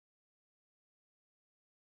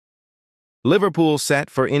Liverpool set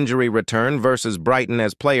for injury return versus Brighton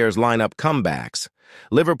as players line up comebacks.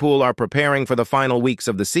 Liverpool are preparing for the final weeks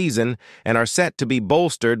of the season and are set to be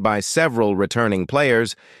bolstered by several returning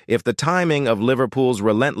players if the timing of Liverpool's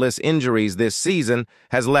relentless injuries this season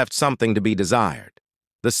has left something to be desired.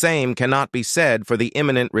 The same cannot be said for the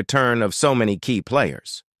imminent return of so many key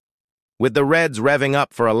players. With the Reds revving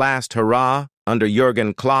up for a last hurrah under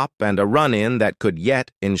Jurgen Klopp and a run-in that could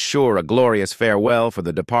yet ensure a glorious farewell for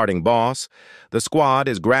the departing boss, the squad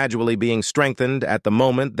is gradually being strengthened at the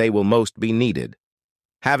moment they will most be needed.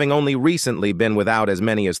 Having only recently been without as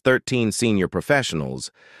many as 13 senior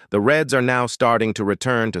professionals, the Reds are now starting to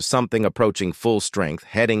return to something approaching full strength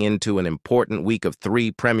heading into an important week of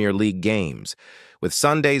 3 Premier League games, with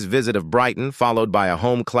Sunday's visit of Brighton followed by a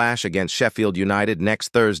home clash against Sheffield United next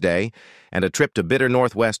Thursday and a trip to bitter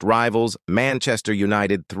Northwest rivals Manchester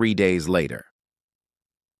United 3 days later.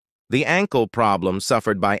 The ankle problem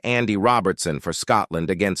suffered by Andy Robertson for Scotland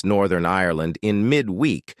against Northern Ireland in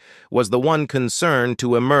mid-week was the one concern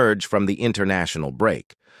to emerge from the international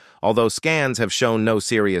break, although scans have shown no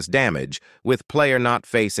serious damage, with player not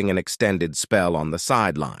facing an extended spell on the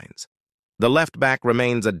sidelines. The left-back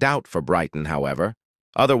remains a doubt for Brighton, however.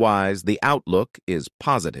 Otherwise, the outlook is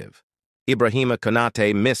positive. Ibrahima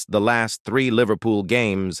Konate missed the last 3 Liverpool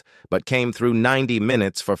games, but came through 90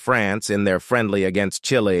 minutes for France in their friendly against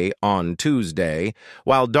Chile on Tuesday,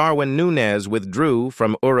 while Darwin Núñez withdrew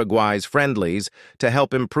from Uruguay's friendlies to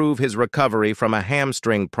help improve his recovery from a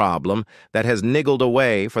hamstring problem that has niggled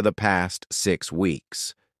away for the past 6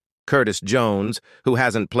 weeks. Curtis Jones, who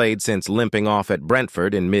hasn't played since limping off at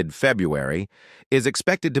Brentford in mid-February, is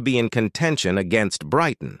expected to be in contention against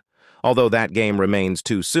Brighton, although that game remains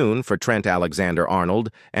too soon for Trent Alexander-Arnold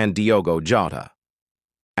and Diogo Jota.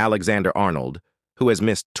 Alexander-Arnold, who has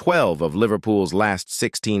missed 12 of Liverpool's last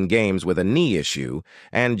 16 games with a knee issue,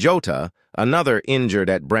 and Jota, another injured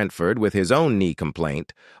at Brentford with his own knee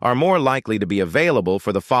complaint, are more likely to be available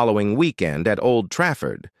for the following weekend at Old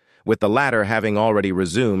Trafford, with the latter having already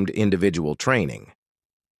resumed individual training.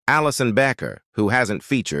 Alisson Becker, who hasn't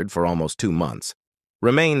featured for almost 2 months,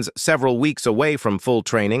 remains several weeks away from full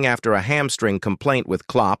training after a hamstring complaint with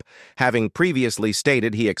Klopp, having previously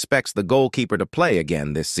stated he expects the goalkeeper to play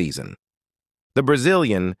again this season. The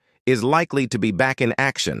Brazilian is likely to be back in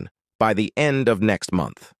action by the end of next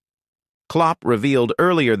month. Klopp revealed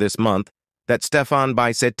earlier this month that Stefan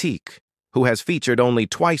Bajcetic, who has featured only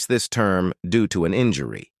twice this term due to an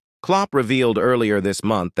injury. Klopp revealed earlier this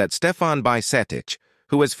month that Stefan Bajcetic,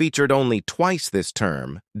 who has featured only twice this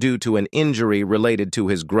term due to an injury related to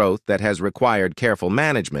his growth that has required careful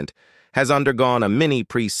management, has undergone a mini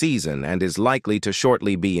preseason and is likely to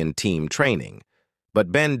shortly be in team training.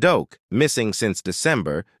 But Ben Doak, missing since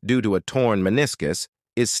December due to a torn meniscus,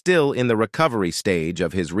 is still in the recovery stage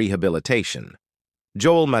of his rehabilitation.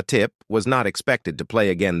 Joel Matip was not expected to play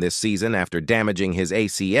again this season after damaging his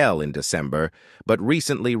ACL in December, but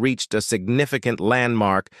recently reached a significant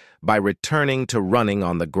landmark by returning to running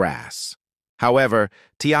on the grass. However,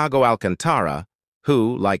 Thiago Alcantara,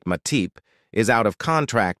 who, like Matip, is out of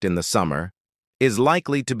contract in the summer, is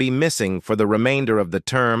likely to be missing for the remainder of the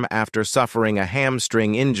term after suffering a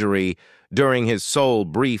hamstring injury during his sole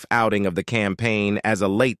brief outing of the campaign as a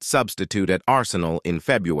late substitute at Arsenal in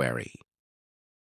February.